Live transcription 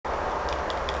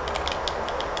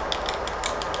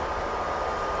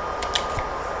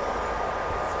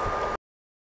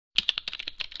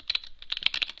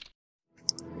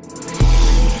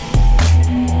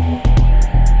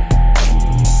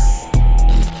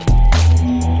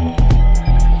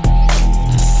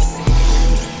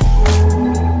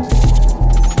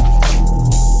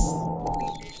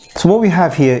So what we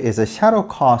have here is a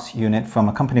ShadowCast unit from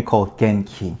a company called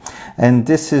Genki. And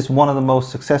this is one of the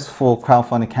most successful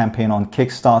crowdfunding campaign on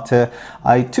Kickstarter.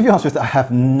 To be honest with you, I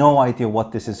have no idea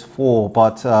what this is for,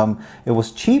 but it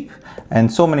was cheap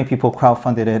and so many people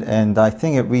crowdfunded it, and I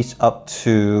think it reached up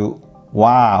to,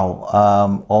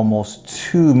 wow, almost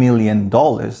 $2 million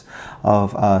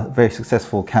of a very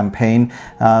successful campaign.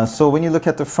 So when you look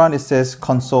at the front, it says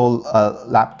console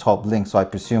laptop link. So I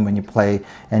presume when you play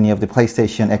any of the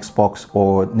PlayStation, Xbox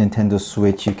or Nintendo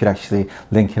Switch, you could actually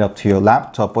link it up to your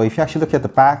laptop. But if you actually look at the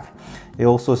back, it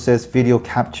also says video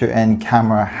capture and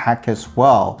camera hack as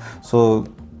well. So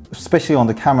especially on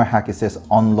the camera hack, it says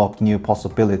unlock new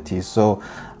possibilities. So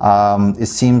it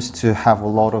seems to have a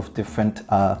lot of different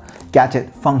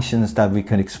gadget functions that we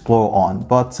can explore on.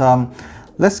 But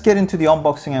let's get into the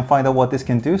unboxing and find out what this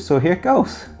can do. So here it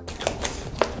goes.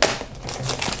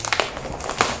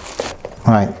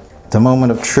 All right, the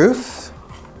moment of truth.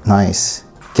 Nice.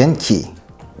 Genki.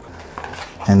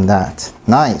 And that.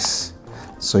 Nice.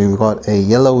 So you've got a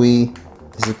yellowy,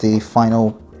 is it the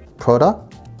final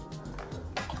product?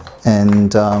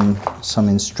 And some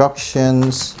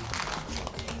instructions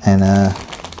and a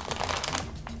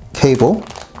cable.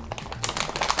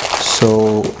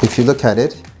 So if you look at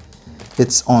it,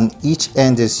 it's on each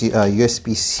end is a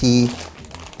USB-C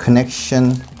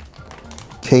connection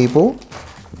cable.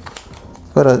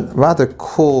 Got a rather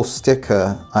cool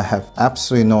sticker. I have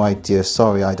absolutely no idea.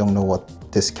 Sorry, I don't know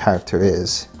what this character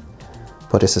is,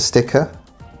 but it's a sticker,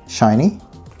 shiny.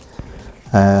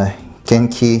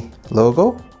 Genki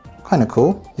logo. Kind of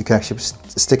cool. You can actually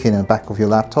stick it in the back of your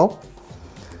laptop,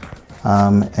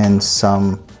 and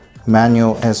some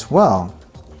manual as well.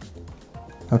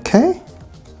 Okay,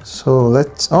 so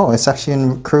let's, oh, it's actually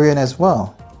in Korean as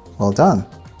well. Well done.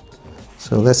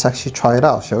 So let's actually try it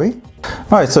out, shall we?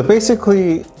 All right, so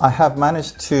basically I have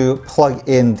managed to plug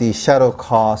in the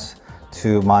ShadowCast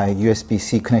to my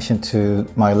USB-C connection to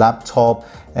my laptop,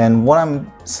 and what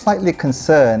I'm slightly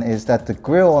concerned is that the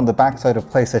grill on the backside of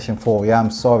PlayStation 4, yeah,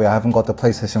 I'm sorry, I haven't got the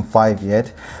PlayStation 5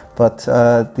 yet, but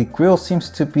the grill seems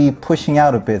to be pushing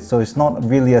out a bit, so it's not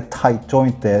really a tight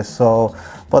joint there. So,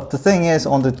 but the thing is,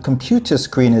 on the computer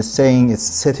screen is saying it's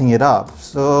setting it up,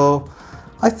 so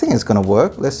I think it's gonna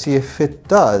work. Let's see if it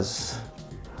does.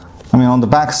 I mean, on the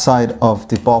back side of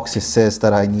the box, it says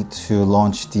that I need to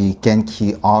launch the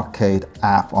Genki Arcade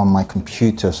app on my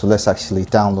computer. So let's actually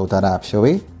download that app, shall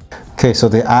we? Okay, so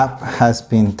the app has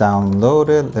been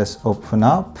downloaded. Let's open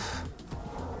up.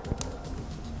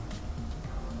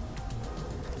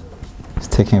 It's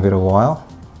taking a bit of a while.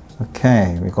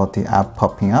 Okay, we got the app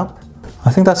popping up.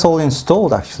 I think that's all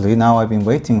installed actually. Now I've been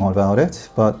waiting about it,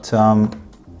 but shall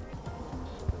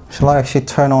I actually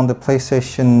turn on the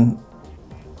PlayStation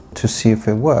to see if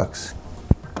it works?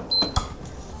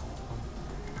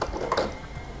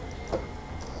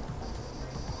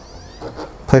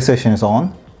 PlayStation is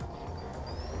on.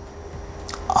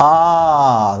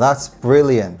 Ah, that's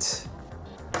brilliant.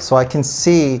 So I can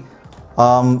see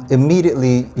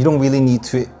immediately, you don't really need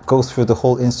to go through the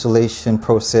whole installation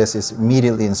process. It's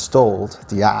immediately installed,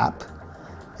 the app,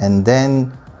 and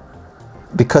then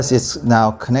because it's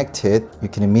now connected, you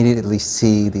can immediately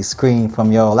see the screen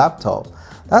from your laptop.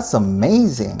 That's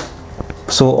amazing.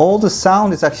 So all the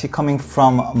sound is actually coming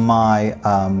from my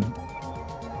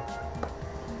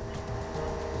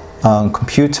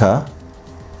computer.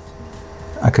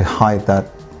 I could hide that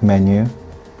menu.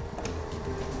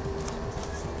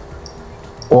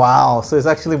 Wow, so it's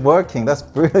actually working. That's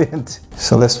brilliant.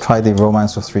 So let's try the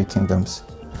Romance of Three Kingdoms.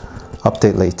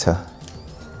 Update later.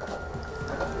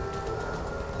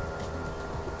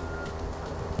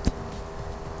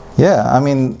 Yeah, I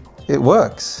mean, it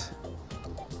works.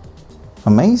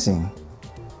 Amazing.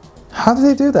 How do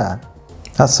they do that?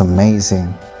 That's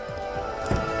amazing.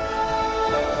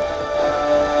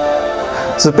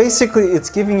 So basically, it's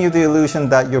giving you the illusion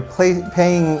that you're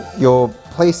playing your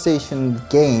PlayStation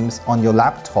games on your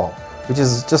laptop, which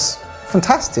is just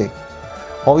fantastic.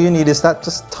 All you need is that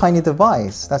just tiny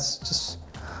device. That's just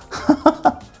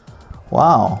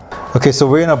wow. Okay, so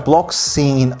we're in a block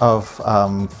scene of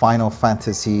Final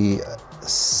Fantasy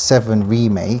VII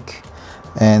Remake,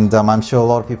 and I'm sure a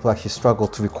lot of people actually struggle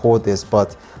to record this,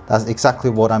 but that's exactly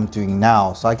what I'm doing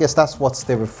now. So I guess that's what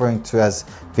they're referring to as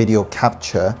video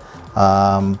capture.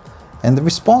 And the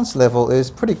response level is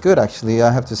pretty good, actually.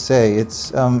 I have to say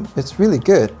it's really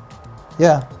good.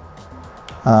 Yeah.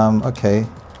 Okay.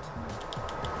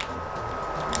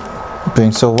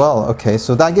 Doing so well. Okay,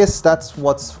 so I guess that's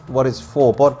what it's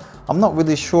for. But I'm not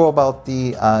really sure about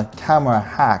the camera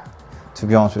hack. to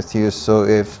be honest with you. So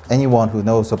if anyone who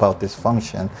knows about this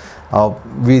function, I'll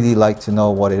really like to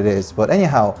know what it is. But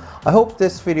anyhow, I hope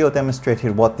this video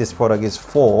demonstrated what this product is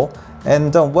for,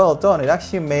 and well done. It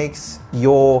actually makes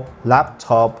your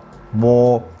laptop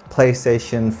more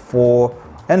PlayStation 4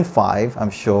 and 5, I'm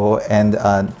sure, and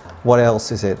what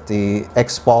else is it? The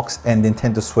Xbox and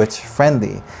Nintendo Switch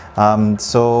friendly.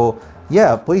 So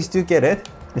yeah, please do get it.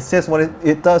 It says what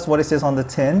it does what it says on the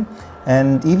tin,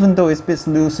 and even though it's a bit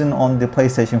loosened on the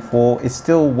PlayStation 4, it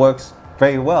still works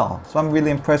very well. So I'm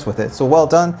really impressed with it. So well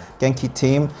done, Genki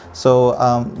team. So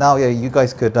now yeah, you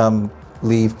guys could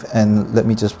leave and let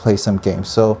me just play some games.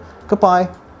 So goodbye.